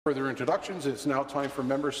Further introductions. It's now time for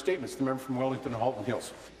member statements. The member from Wellington Halton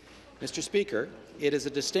Hills. Mr. Speaker, it is a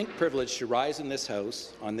distinct privilege to rise in this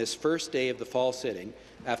House on this first day of the fall sitting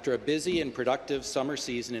after a busy and productive summer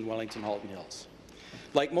season in Wellington Halton Hills.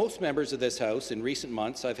 Like most members of this House, in recent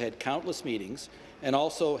months I've had countless meetings and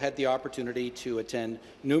also had the opportunity to attend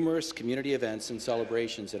numerous community events and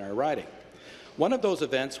celebrations in our riding. One of those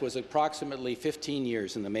events was approximately 15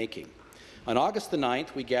 years in the making. On August the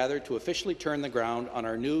 9th, we gathered to officially turn the ground on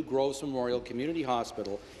our new Groves Memorial Community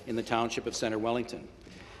Hospital in the township of Centre Wellington.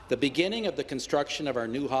 The beginning of the construction of our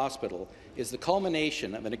new hospital is the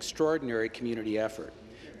culmination of an extraordinary community effort.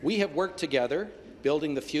 We have worked together,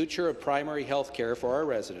 building the future of primary health care for our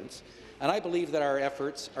residents, and I believe that our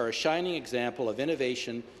efforts are a shining example of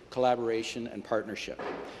innovation, collaboration and partnership.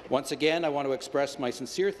 Once again, I want to express my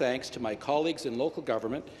sincere thanks to my colleagues in local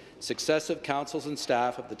government, successive councils and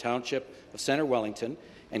staff of the Township of Centre Wellington,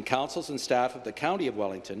 and councils and staff of the County of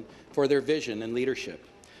Wellington for their vision and leadership.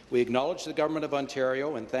 We acknowledge the Government of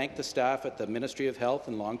Ontario and thank the staff at the Ministry of Health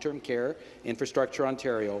and Long-Term Care, Infrastructure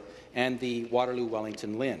Ontario, and the Waterloo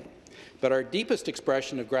Wellington LHIN. But our deepest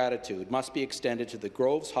expression of gratitude must be extended to the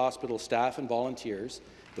Groves Hospital staff and volunteers,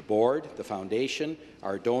 the board, the foundation,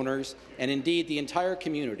 our donors, and indeed the entire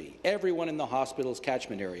community, everyone in the hospital's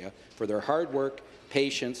catchment area, for their hard work,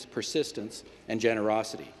 patience, persistence, and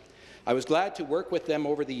generosity. I was glad to work with them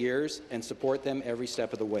over the years and support them every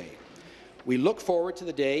step of the way. We look forward to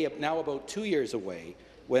the day, now about 2 years away,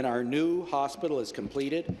 when our new hospital is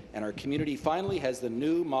completed and our community finally has the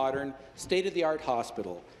new, modern, state-of-the-art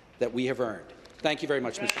hospital that we have earned. Thank you very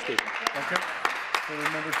much, Mr. Speaker. Thank you.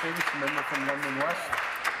 Member statements. The member from London West.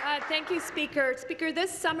 Thank you, Speaker. Speaker,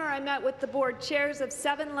 this summer I met with the board chairs of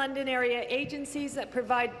 7 London area agencies that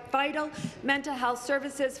provide vital mental health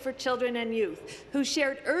services for children and youth, who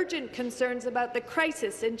shared urgent concerns about the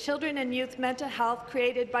crisis in children and youth mental health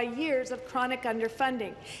created by years of chronic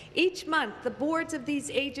underfunding. Each month, the boards of these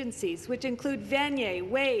agencies, which include Vanier,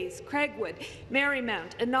 Ways, Craigwood,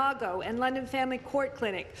 Marymount, Inago, and London Family Court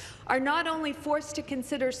Clinic, are not only forced to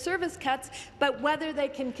consider service cuts, but whether they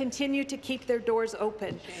can continue to keep their doors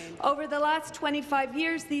open. Over the last 25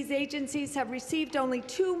 years, these agencies have received only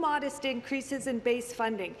 2 modest increases in base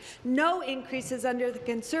funding, no increases under the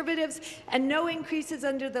Conservatives, and no increases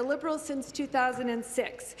under the Liberals since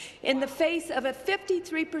 2006, in the face of a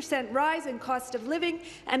 53% rise in cost of living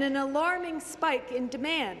and an alarming spike in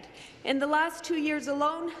demand. In the last 2 years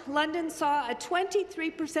alone, London saw a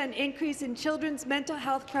 23% increase in children's mental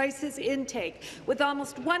health crisis intake, with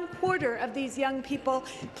almost 1/4 of these young people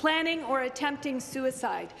planning or attempting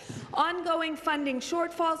suicide. Ongoing funding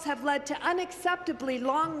shortfalls have led to unacceptably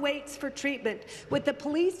long waits for treatment, with the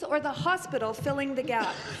police or the hospital filling the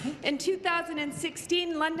gap. In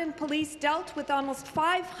 2016, London Police dealt with almost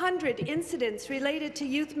 500 incidents related to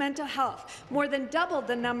youth mental health, more than double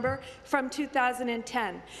the number from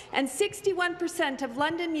 2010. And 61% of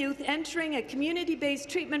London youth entering a community-based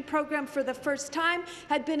treatment program for the first time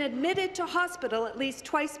had been admitted to hospital at least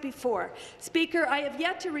twice before. Speaker, I have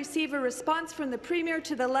yet to receive a response from the Premier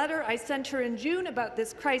to the letter I sent her in June about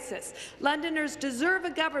this crisis. Londoners deserve a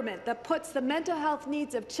government that puts the mental health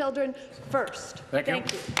needs of children first. Thank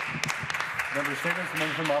you. Member statements.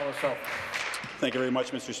 Member from Ottawa South. Thank you very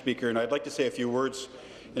much, Mr. Speaker. And I'd like to say a few words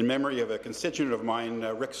in memory of a constituent of mine,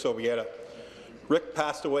 Rick Sobieta. Rick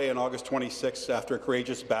passed away on August 26 after a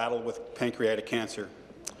courageous battle with pancreatic cancer.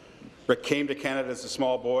 Rick came to Canada as a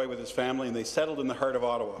small boy with his family, and they settled in the heart of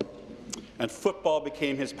Ottawa. And football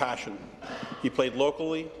became his passion. He played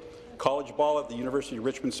locally, college ball at the University of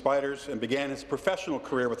Richmond Spiders, and began his professional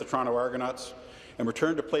career with the Toronto Argonauts, and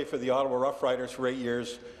returned to play for the Ottawa Rough Riders for 8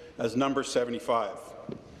 years as number 75.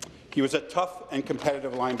 He was a tough and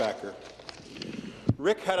competitive linebacker.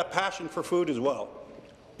 Rick had a passion for food as well,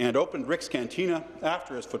 and opened Rick's Cantina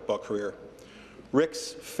after his football career.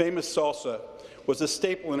 Rick's famous salsa was a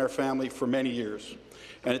staple in our family for many years,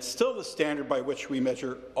 and it's still the standard by which we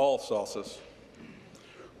measure all salsas.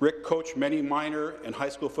 Rick coached many minor and high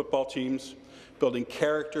school football teams, building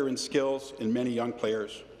character and skills in many young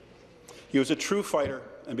players. He was a true fighter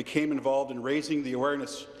and became involved in raising the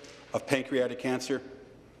awareness of pancreatic cancer.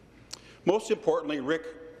 Most importantly, Rick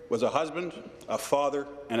was a husband, a father,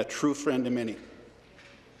 and a true friend to many.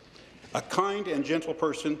 A kind and gentle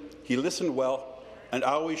person, he listened well and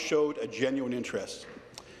always showed a genuine interest.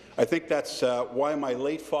 I think that's why my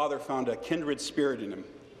late father found a kindred spirit in him.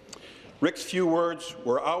 Rick's few words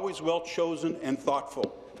were always well chosen and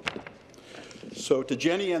thoughtful. So to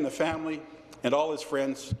Jenny and the family and all his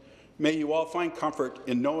friends, may you all find comfort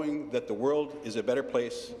in knowing that the world is a better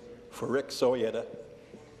place for Rick Sobieta,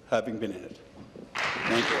 having been in it.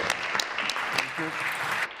 Thank you. Thank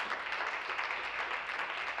you.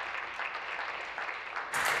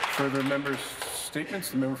 Further members'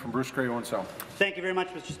 statements. The member from Bruce Grey, Owen Sound. Thank you very much,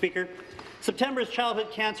 Mr. Speaker. September is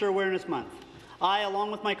Childhood Cancer Awareness Month. I,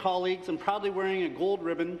 along with my colleagues, am proudly wearing a gold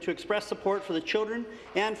ribbon to express support for the children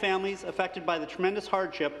and families affected by the tremendous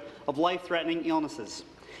hardship of life-threatening illnesses.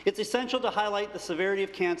 It's essential to highlight the severity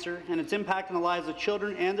of cancer and its impact on the lives of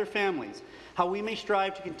children and their families, how we may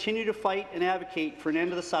strive to continue to fight and advocate for an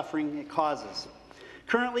end to the suffering it causes.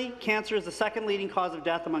 Currently, cancer is the second leading cause of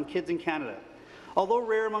death among kids in Canada. Although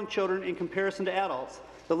rare among children in comparison to adults,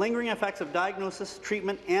 the lingering effects of diagnosis,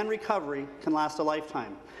 treatment, and recovery can last a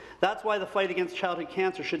lifetime. That's why the fight against childhood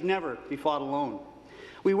cancer should never be fought alone.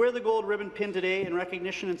 We wear the gold ribbon pin today in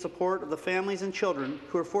recognition and support of the families and children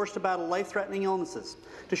who are forced to battle life-threatening illnesses,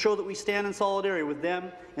 to show that we stand in solidarity with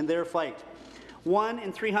them in their fight. 1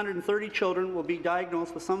 in 330 children will be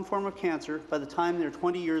diagnosed with some form of cancer by the time they're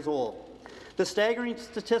 20 years old. The staggering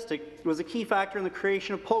statistic was a key factor in the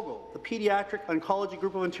creation of POGO, the Pediatric Oncology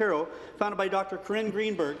Group of Ontario, founded by Dr. Corinne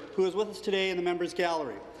Greenberg, who is with us today in the members'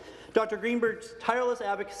 gallery. Dr. Greenberg's tireless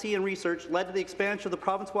advocacy and research led to the expansion of the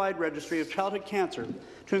province-wide registry of childhood cancer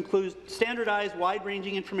to include standardized,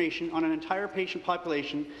 wide-ranging information on an entire patient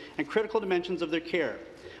population and critical dimensions of their care.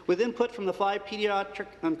 With input from the 5 pediatric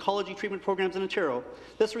oncology treatment programs in Ontario,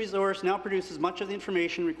 this resource now produces much of the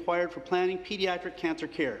information required for planning pediatric cancer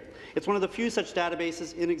care. It's one of the few such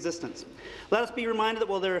databases in existence. Let us be reminded that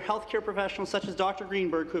while there are healthcare professionals such as Dr.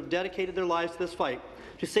 Greenberg who have dedicated their lives to this fight,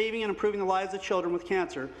 to saving and improving the lives of children with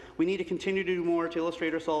cancer, we need to continue to do more to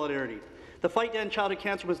illustrate our solidarity. The fight to end childhood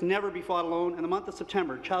cancer must never be fought alone, and the month of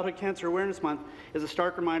September, Childhood Cancer Awareness Month, is a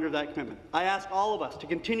stark reminder of that commitment. I ask all of us to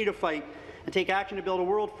continue to fight and take action to build a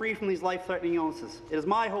world free from these life-threatening illnesses. It is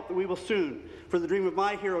my hope that we will soon, for the dream of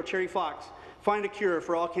my hero, Terry Fox, find a cure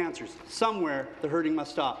for all cancers. Somewhere, the hurting must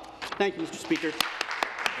stop. Thank you, Mr. Speaker.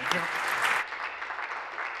 Thank you.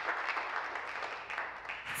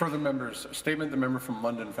 Further members' statement. The member from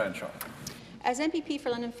London Fanshawe. As MPP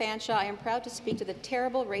for London Fanshawe, I am proud to speak to the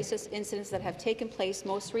terrible racist incidents that have taken place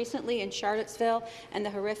most recently in Charlottesville and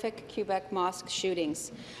the horrific Quebec mosque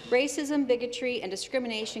shootings. Racism, bigotry, and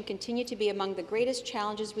discrimination continue to be among the greatest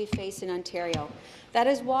challenges we face in Ontario. That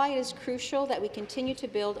is why it is crucial that we continue to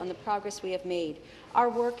build on the progress we have made. Our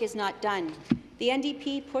work is not done. The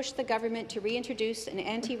NDP pushed the government to reintroduce an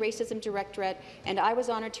anti-racism directorate, and I was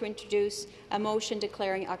honoured to introduce a motion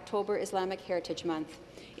declaring October Islamic Heritage Month.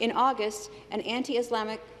 In August, an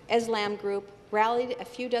anti-Islam group rallied a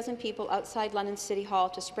few dozen people outside London City Hall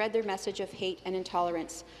to spread their message of hate and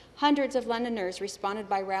intolerance. Hundreds of Londoners responded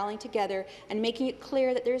by rallying together and making it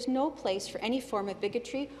clear that there is no place for any form of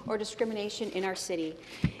bigotry or discrimination in our city.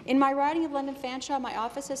 In my riding of London Fanshawe, my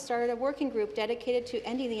office has started a working group dedicated to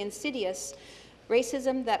ending the insidious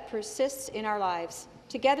racism that persists in our lives.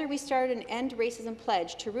 Together, we started an End Racism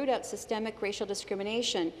pledge to root out systemic racial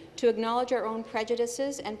discrimination, to acknowledge our own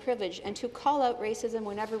prejudices and privilege, and to call out racism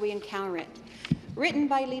whenever we encounter it. Written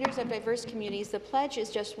by leaders of diverse communities, the pledge is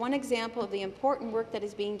just one example of the important work that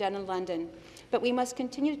is being done in London. But we must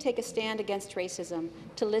continue to take a stand against racism,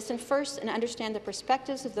 to listen first and understand the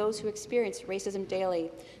perspectives of those who experience racism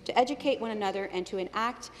daily, to educate one another, and to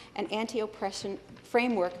enact an anti-oppression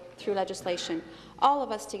framework through legislation. All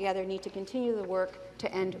of us together need to continue the work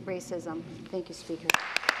to end racism. Thank you, Speaker.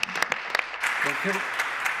 Thank you.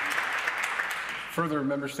 Further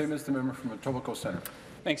member statements. The member from Etobicoke Centre.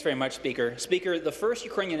 Thanks very much, Speaker. Speaker, the first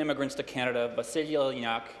Ukrainian immigrants to Canada, Vasily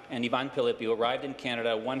Yurek and Yvan Baker, arrived in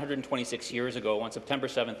Canada 126 years ago on September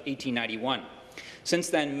 7, 1891. Since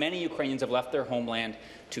then, many Ukrainians have left their homeland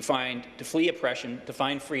to flee oppression, to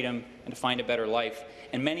find freedom, and to find a better life,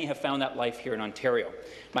 and many have found that life here in Ontario.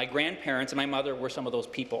 My grandparents and my mother were some of those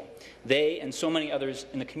people. They and so many others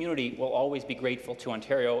in the community will always be grateful to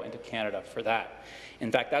Ontario and to Canada for that.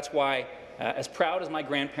 In fact, that's why, as proud as my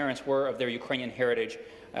grandparents were of their Ukrainian heritage,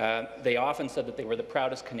 they often said that they were the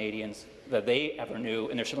proudest Canadians that they ever knew,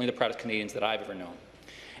 and they're certainly the proudest Canadians that I've ever known.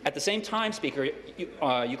 At the same time, Speaker,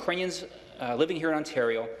 Ukrainians living here in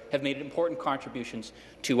Ontario have made important contributions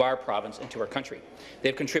to our province and to our country.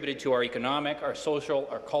 They've contributed to our economic, our social,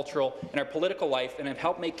 our cultural, and our political life, and have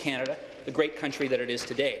helped make Canada the great country that it is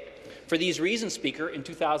today. For these reasons, Speaker, in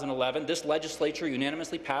 2011, this legislature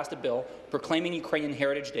unanimously passed a bill proclaiming Ukrainian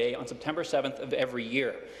Heritage Day on September 7th of every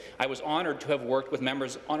year. I was honoured to have worked with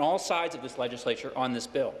members on all sides of this legislature on this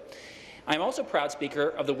bill. I am also proud, Speaker,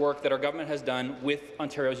 of the work that our government has done with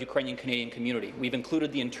Ontario's Ukrainian Canadian community. We've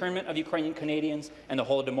included the internment of Ukrainian Canadians and the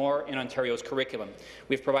Holodomor in Ontario's curriculum.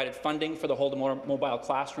 We've provided funding for the Holodomor mobile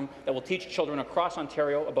classroom that will teach children across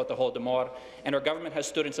Ontario about the Holodomor, and our government has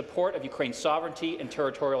stood in support of Ukraine's sovereignty and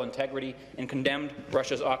territorial integrity and condemned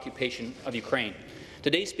Russia's occupation of Ukraine.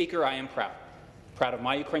 Today, Speaker, I am proud proud of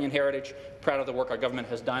my Ukrainian heritage, proud of the work our government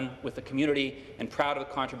has done with the community, and proud of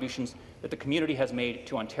the contributions that the community has made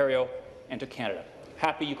to Ontario and to Canada.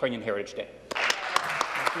 Happy Ukrainian Heritage Day.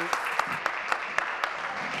 Thank you.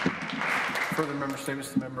 Further member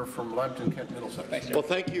statements, the member from Lambton, Kent, Middlesex. Well,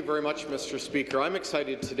 thank you very much, Mr. Speaker. I'm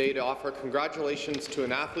excited today to offer congratulations to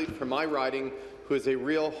an athlete from my riding who is a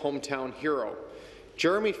real hometown hero.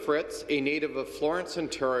 Jeremy Fritz, a native of Florence,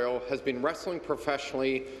 Ontario, has been wrestling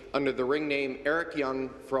professionally under the ring name Eric Young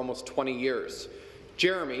for almost 20 years.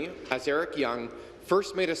 Jeremy, as Eric Young,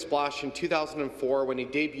 first made a splash in 2004 when he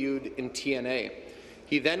debuted in TNA.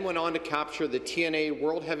 He then went on to capture the TNA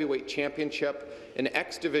World Heavyweight Championship, an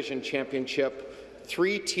X Division Championship,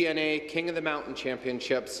 3 TNA King of the Mountain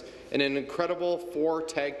Championships, and an incredible 4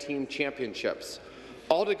 Tag Team Championships.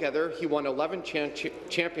 Altogether, he won 11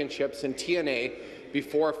 championships in TNA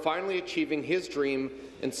before finally achieving his dream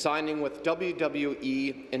and signing with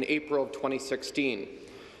WWE in April of 2016.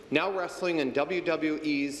 Now wrestling in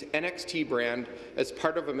WWE's NXT brand as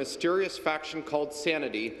part of a mysterious faction called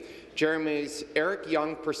Sanity, Jeremy's Eric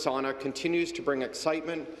Young persona continues to bring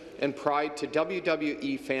excitement and pride to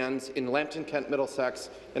WWE fans in Lambton, Kent, Middlesex,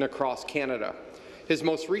 and across Canada. His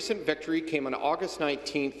most recent victory came on August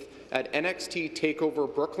 19th at NXT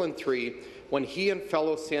TakeOver Brooklyn 3, when he and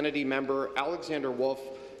fellow Sanity member Alexander Wolf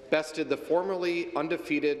bested the formerly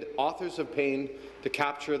undefeated Authors of Pain to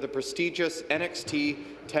capture the prestigious NXT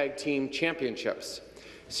Tag Team Championships.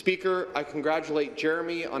 Speaker, I congratulate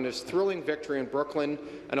Jeremy on his thrilling victory in Brooklyn,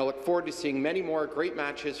 and I look forward to seeing many more great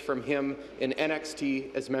matches from him in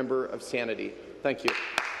NXT as member of Sanity. Thank you.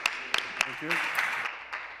 Thank you.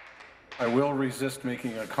 I will resist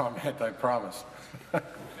making a comment, I promise.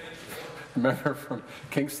 Member from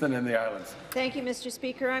Kingston and the Islands. Thank you, Mr.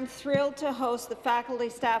 Speaker. I'm thrilled to host the faculty,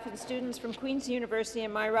 staff and students from Queen's University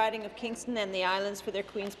in my riding of Kingston and the Islands for their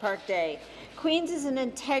Queen's Park Day. Queen's is an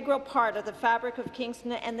integral part of the fabric of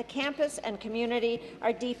Kingston, and the campus and community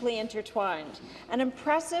are deeply intertwined. An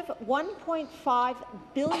impressive $1.5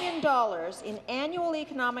 billion in annual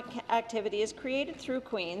economic activity is created through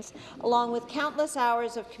Queen's, along with countless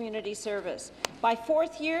hours of community service. By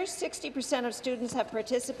 4th year, 60% of students have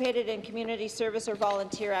participated in community service or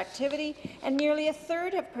volunteer activity, and nearly a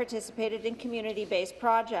third have participated in community-based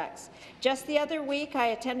projects. Just the other week, I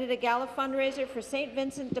attended a gala fundraiser for St.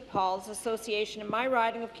 Vincent de Paul's Association in my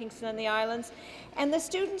riding of Kingston and the Islands, and the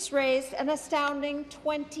students raised an astounding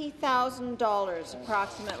 $20,000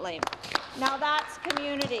 approximately. Now that's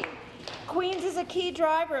community. Queen's is a key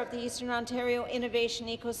driver of the Eastern Ontario innovation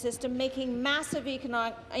ecosystem, making massive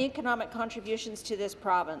economic contributions to this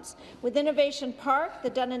province. With Innovation Park, the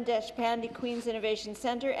Dun&Deshpandy Queen's Innovation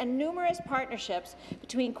Centre, and numerous partnerships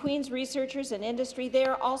between Queen's researchers and industry, they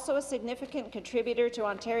are also a significant contributor to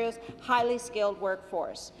Ontario's highly skilled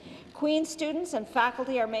workforce. Queen's students and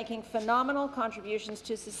faculty are making phenomenal contributions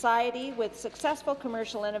to society with successful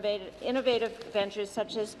commercial innovative ventures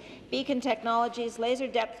such as Beacon Technologies, Laser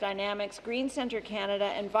Depth Dynamics, Green Centre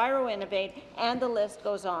Canada, EnviroInnovate, and the list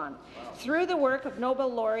goes on. Through the work of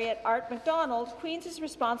Nobel laureate Art MacDonald, Queen's is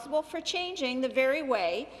responsible for changing the very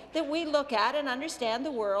way that we look at and understand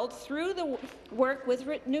the world through the work with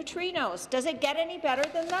neutrinos. Does it get any better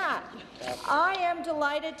than that? I am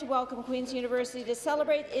delighted to welcome Queen's University to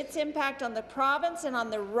celebrate its impact on the province and on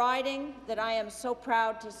the riding that I am so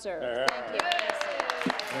proud to serve. Thank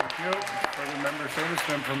you. Thank you. Further member statements,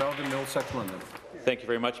 member from Elgin, Middlesex, London. Thank you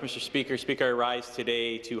very much, Mr. Speaker. Speaker, I rise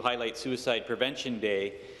today to highlight Suicide Prevention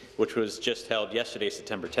Day, which was just held yesterday,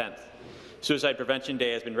 September 10th. Suicide Prevention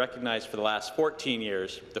Day has been recognized for the last 14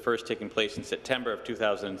 years, the first taking place in September of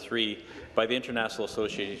 2003 by the International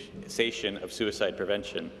Association of Suicide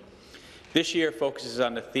Prevention. This year focuses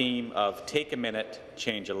on the theme of Take a Minute,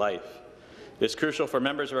 Change a Life. It is crucial for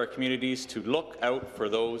members of our communities to look out for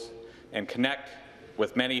those and connect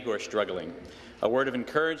with many who are struggling. A word of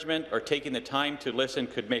encouragement or taking the time to listen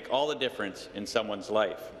could make all the difference in someone's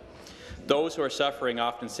life. Those who are suffering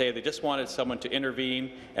often say they just wanted someone to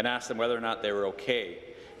intervene and ask them whether or not they were okay.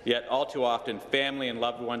 Yet all too often, family and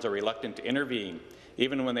loved ones are reluctant to intervene,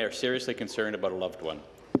 even when they are seriously concerned about a loved one.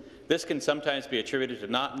 This can sometimes be attributed to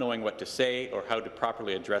not knowing what to say or how to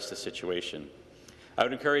properly address the situation. I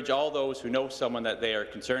would encourage all those who know someone that they are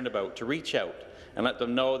concerned about to reach out and let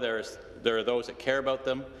them know there are those that care about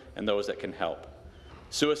them and those that can help.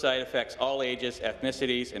 Suicide affects all ages,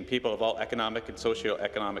 ethnicities, and people of all economic and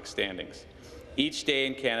socioeconomic standings. Each day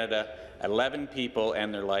in Canada, 11 people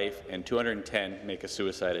end their life and 210 make a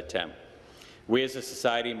suicide attempt. We as a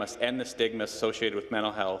society must end the stigma associated with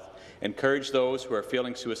mental health, encourage those who are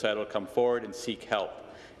feeling suicidal to come forward and seek help,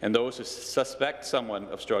 and those who suspect someone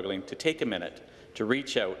of struggling to take a minute to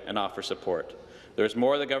reach out and offer support. There is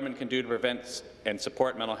more the government can do to prevent and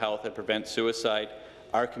support mental health and prevent suicide.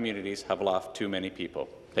 Our communities have lost too many people.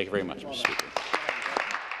 Thank you very much, Mr. Speaker.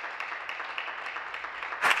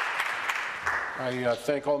 I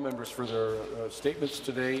thank all members for their statements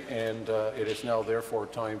today, and it is now therefore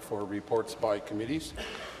time for reports by committees.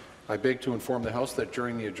 I beg to inform the House that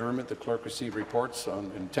during the adjournment, the clerk received reports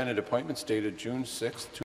on intended appointments dated June 6,